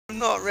I'm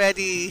not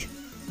ready.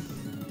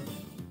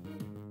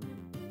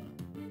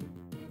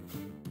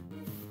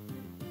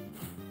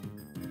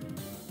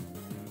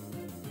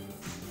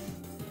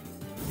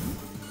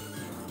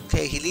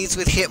 Okay, he leads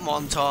with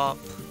Hitmontop.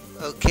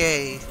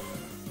 Okay.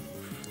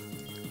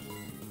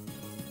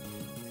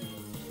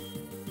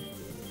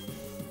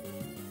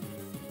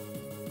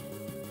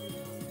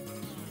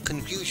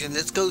 Confusion.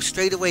 Let's go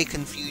straight away,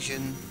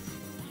 Confusion.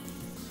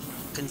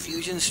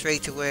 Confusion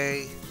straight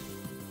away.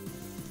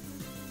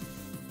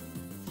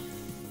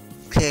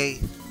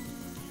 Okay.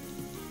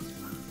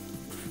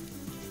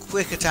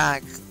 Quick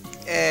attack.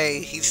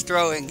 Hey, he's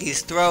throwing.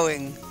 He's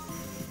throwing.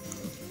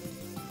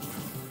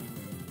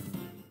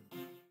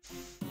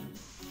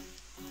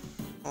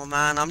 Oh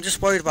man, I'm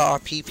just worried about our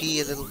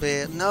PP a little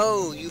bit.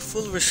 No, you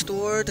full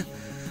restored?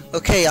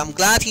 Okay, I'm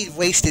glad he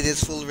wasted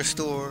his full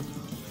restore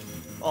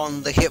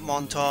on the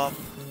Hitmontop.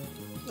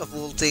 Of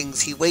all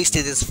things, he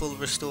wasted his full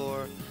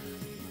restore.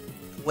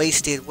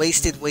 Wasted.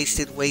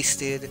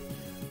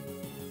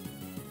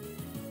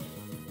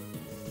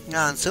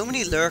 Man, so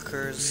many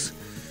lurkers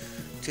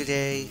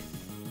today.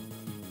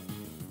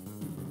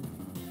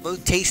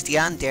 Both Tasty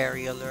and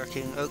Dairy are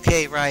lurking.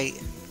 Okay, right.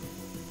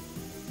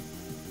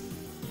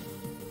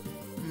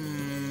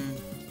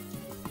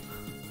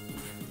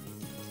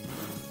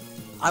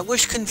 I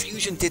wish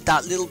Confusion did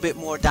that little bit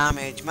more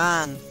damage,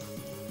 man.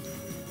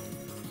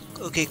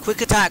 Okay,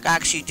 Quick Attack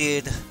actually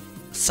did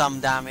some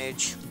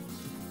damage.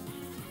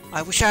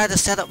 I wish I had a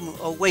setup.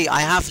 Oh wait, I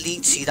have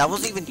Leech Seed. I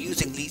wasn't even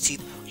using Leech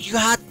Seed. You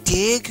had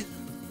Dig?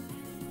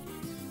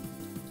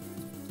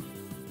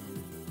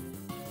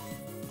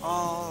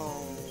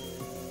 Oh.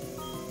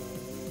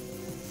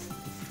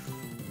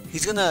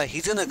 He's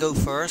gonna go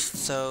first,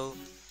 so.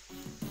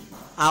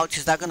 Ouch,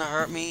 is that gonna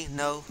hurt me?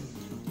 No.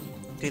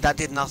 Okay, that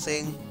did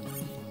nothing.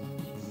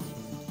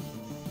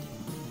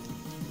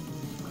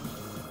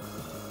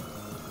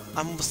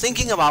 I'm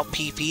thinking about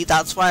PP,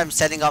 that's why I'm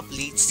setting up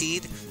Leech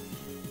Seed.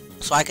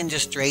 So I can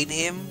just drain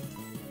him.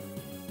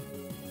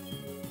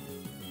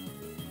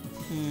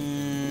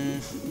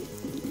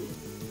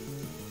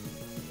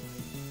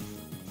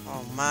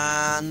 Oh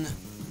man.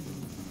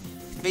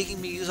 It's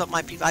making me use up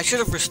my PP. I should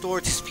have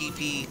restored his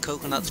PP,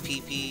 Coconut's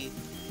PP.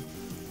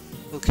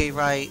 Okay,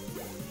 right.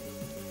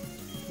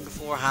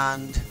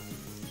 Beforehand.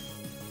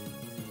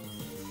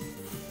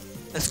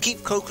 Let's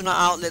keep Coconut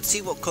out, let's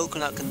see what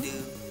Coconut can do.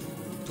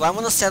 Do I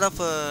want to set up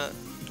a...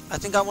 I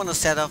think I want to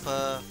set up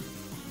a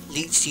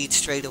Leech Seed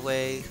straight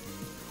away.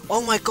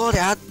 Oh my god,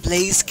 it had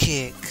Blaze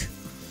Kick.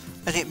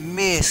 And it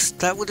missed.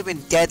 That would have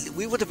been deadly.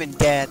 We would have been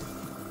dead.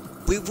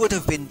 We would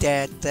have been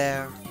dead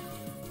there.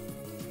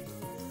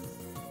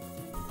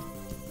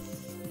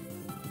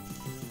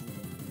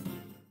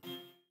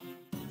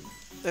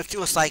 Let's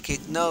do a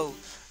Psychic. No.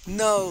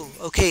 No.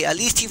 Okay, at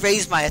least he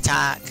raised my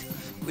attack.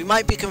 We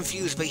might be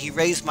confused, but he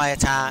raised my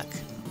attack.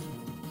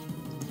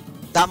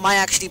 That might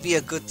actually be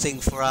a good thing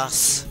for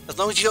us. As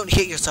long as you don't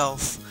hit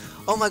yourself.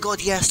 Oh my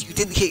god, yes, you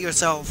didn't hit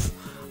yourself.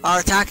 Our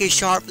attack is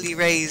sharply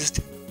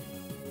raised.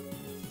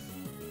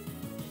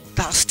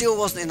 That still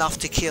wasn't enough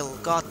to kill.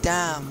 God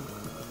damn.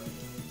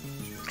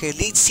 Okay,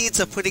 Leech Seeds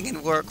are putting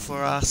in work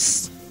for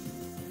us.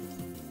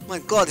 Oh my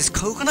god, is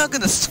Coconut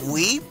gonna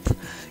sweep?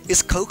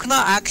 Is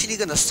Coconut actually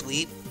gonna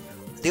sweep?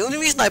 The only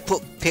reason I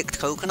picked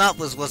Coconut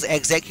was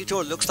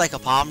Exeggcute looks like a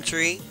palm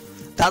tree.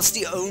 That's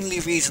the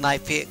only reason I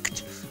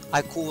picked.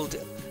 I called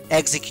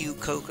Exeggcute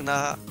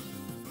Coconut.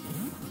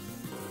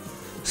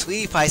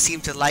 Sweep, I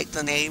seem to like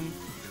the name.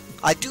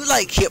 I do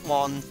like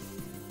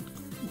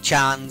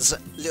Hitmonchan's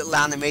little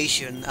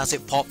animation as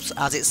it pops,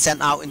 as it's sent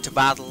out into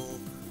battle.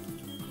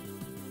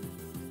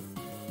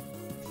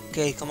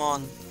 Okay, come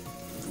on.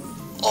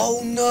 Oh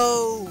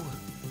no!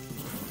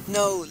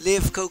 No,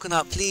 live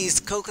Coconut, please.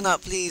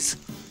 Coconut, please.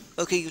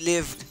 Okay, you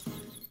lived.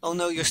 Oh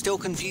no, you're still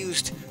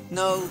confused.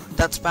 No,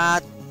 that's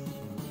bad.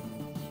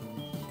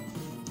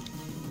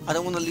 I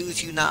don't want to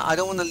lose you now. I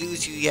don't want to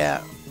lose you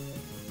yet.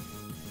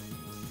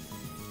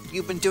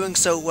 You've been doing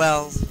so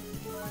well.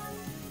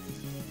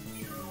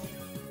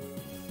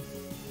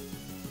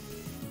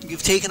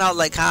 You've taken out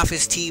like half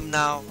his team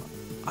now.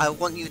 I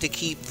want you to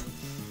keep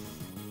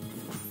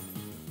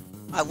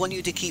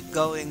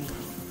going.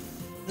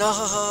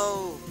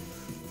 No!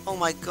 Oh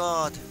my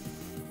god.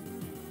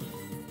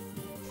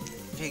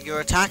 Okay, your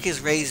attack is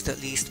raised at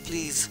least,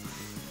 please.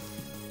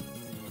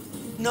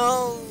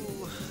 No!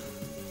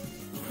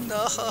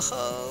 No!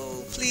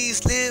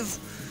 Please live!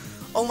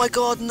 Oh my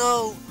god,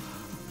 no!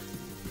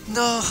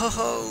 No!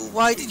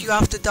 Why did you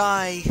have to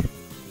die?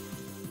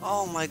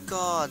 Oh my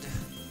god.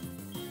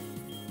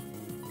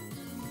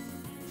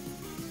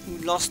 We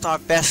lost our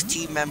best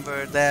team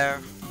member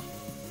there.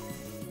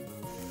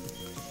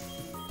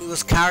 He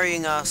was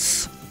carrying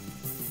us.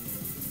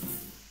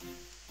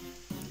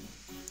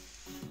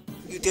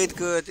 You did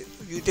good.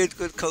 You did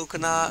good,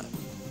 Coconut.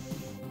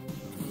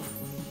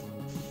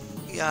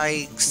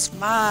 Yikes.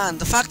 Man,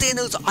 the fact that he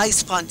knows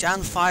Ice Punch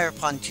and Fire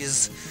Punch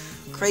is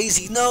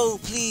crazy. No,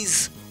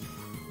 please.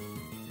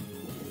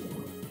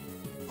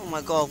 Oh,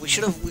 my god, we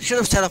should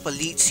have set up a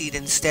Leech Seed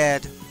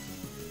instead.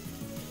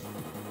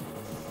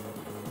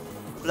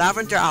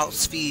 Lavender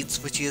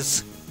outspeeds, which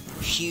is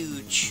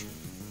huge.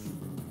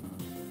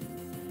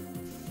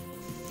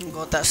 Oh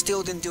god, that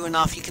still didn't do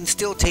enough. You can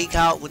still take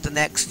out with the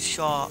next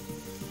shot.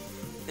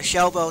 The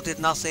Shell Bell did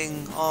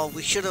nothing. Oh,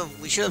 we should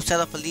have set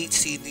up a Leech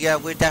Seed. Yeah,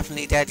 we're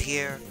definitely dead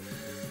here.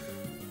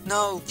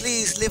 No,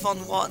 please live on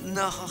what?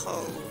 No.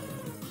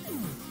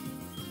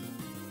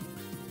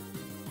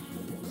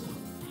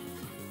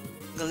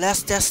 The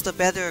less deaths the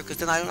better, because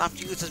then I don't have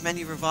to use as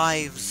many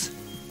revives.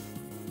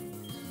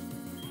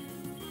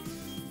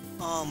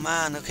 Oh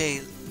man,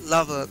 okay,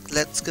 Lubbock,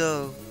 let's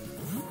go.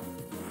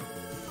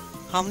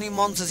 How many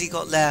mons has he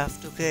got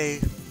left? Okay.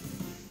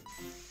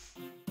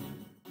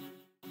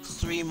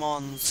 3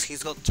 mons.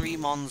 He's got 3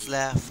 mons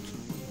left.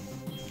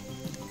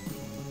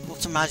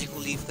 What's a magical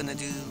leaf gonna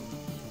do?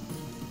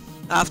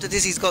 After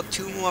this he's got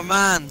 2 more,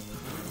 man.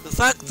 The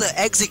fact that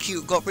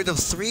Exeggcute got rid of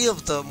 3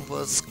 of them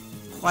was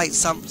quite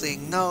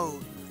something. No.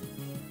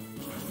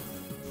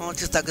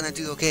 What is that gonna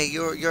do? Okay,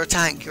 you're a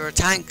tank, you're a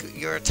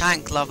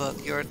tank, lover,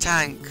 you're a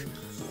tank.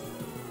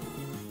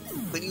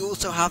 But you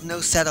also have no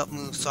setup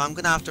moves, so I'm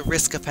gonna have to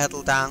risk a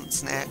pedal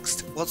dance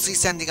next. What's he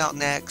sending out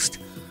next?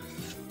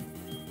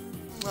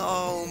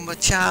 Oh,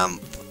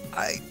 Machamp.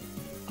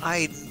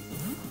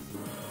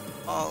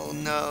 Oh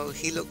no,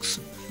 he looks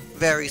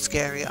very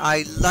scary.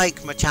 I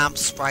like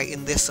Machamp's sprite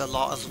in this a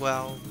lot as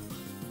well.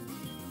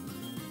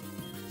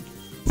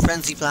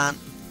 Frenzy Plant.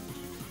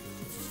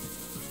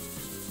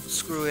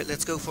 Screw it,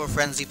 let's go for a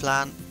Frenzy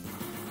Plant.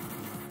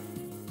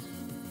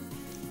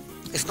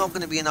 It's not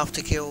going to be enough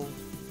to kill.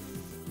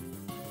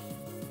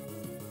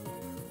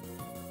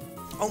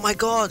 Oh my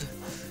god!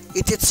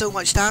 It did so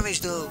much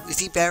damage though. Is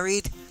he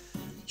buried?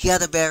 He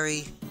had a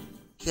berry.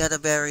 He had a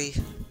berry.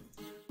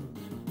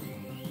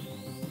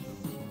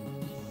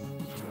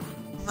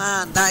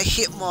 Man, that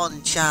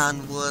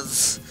Hitmonchan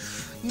was...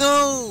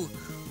 No!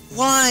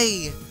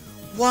 Why?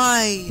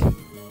 Why?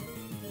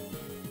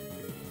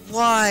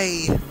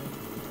 Why?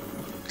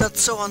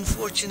 That's so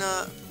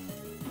unfortunate.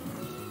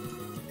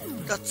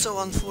 That's so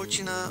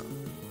unfortunate.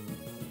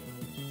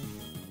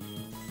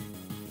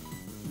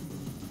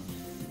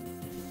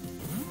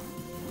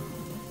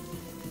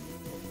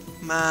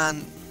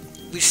 Man,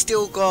 we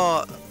still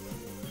got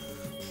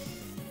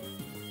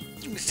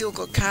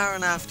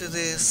Karen after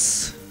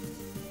this.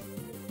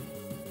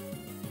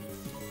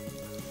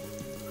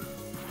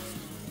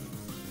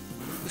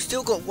 We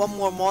still got 1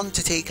 more mon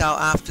to take out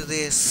after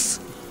this.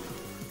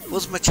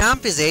 Was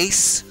Machamp his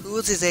ace? Who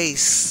was his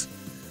ace?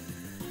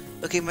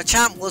 Okay,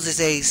 Machamp was his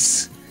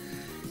ace.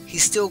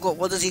 He's still got,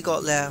 what has he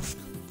got left?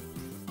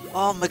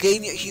 Oh,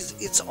 Meganium,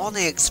 it's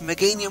Onyx.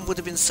 Meganium would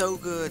have been so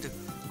good.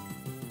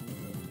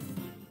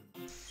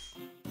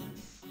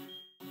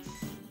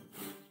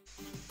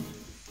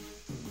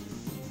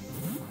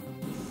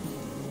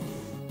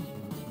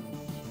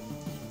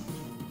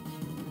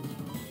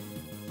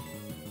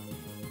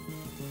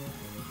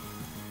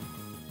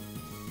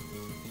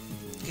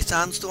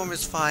 Sandstorm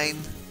is fine.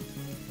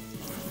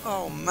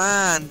 Oh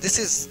man,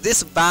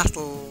 this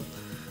battle,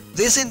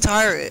 this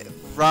entire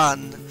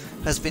run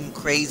has been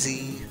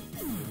crazy.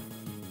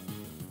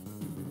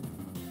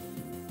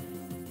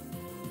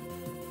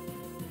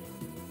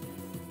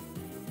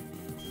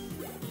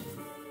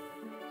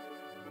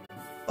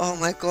 Oh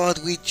my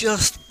god, we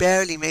just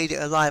barely made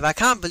it alive. I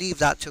can't believe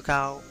that took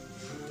out.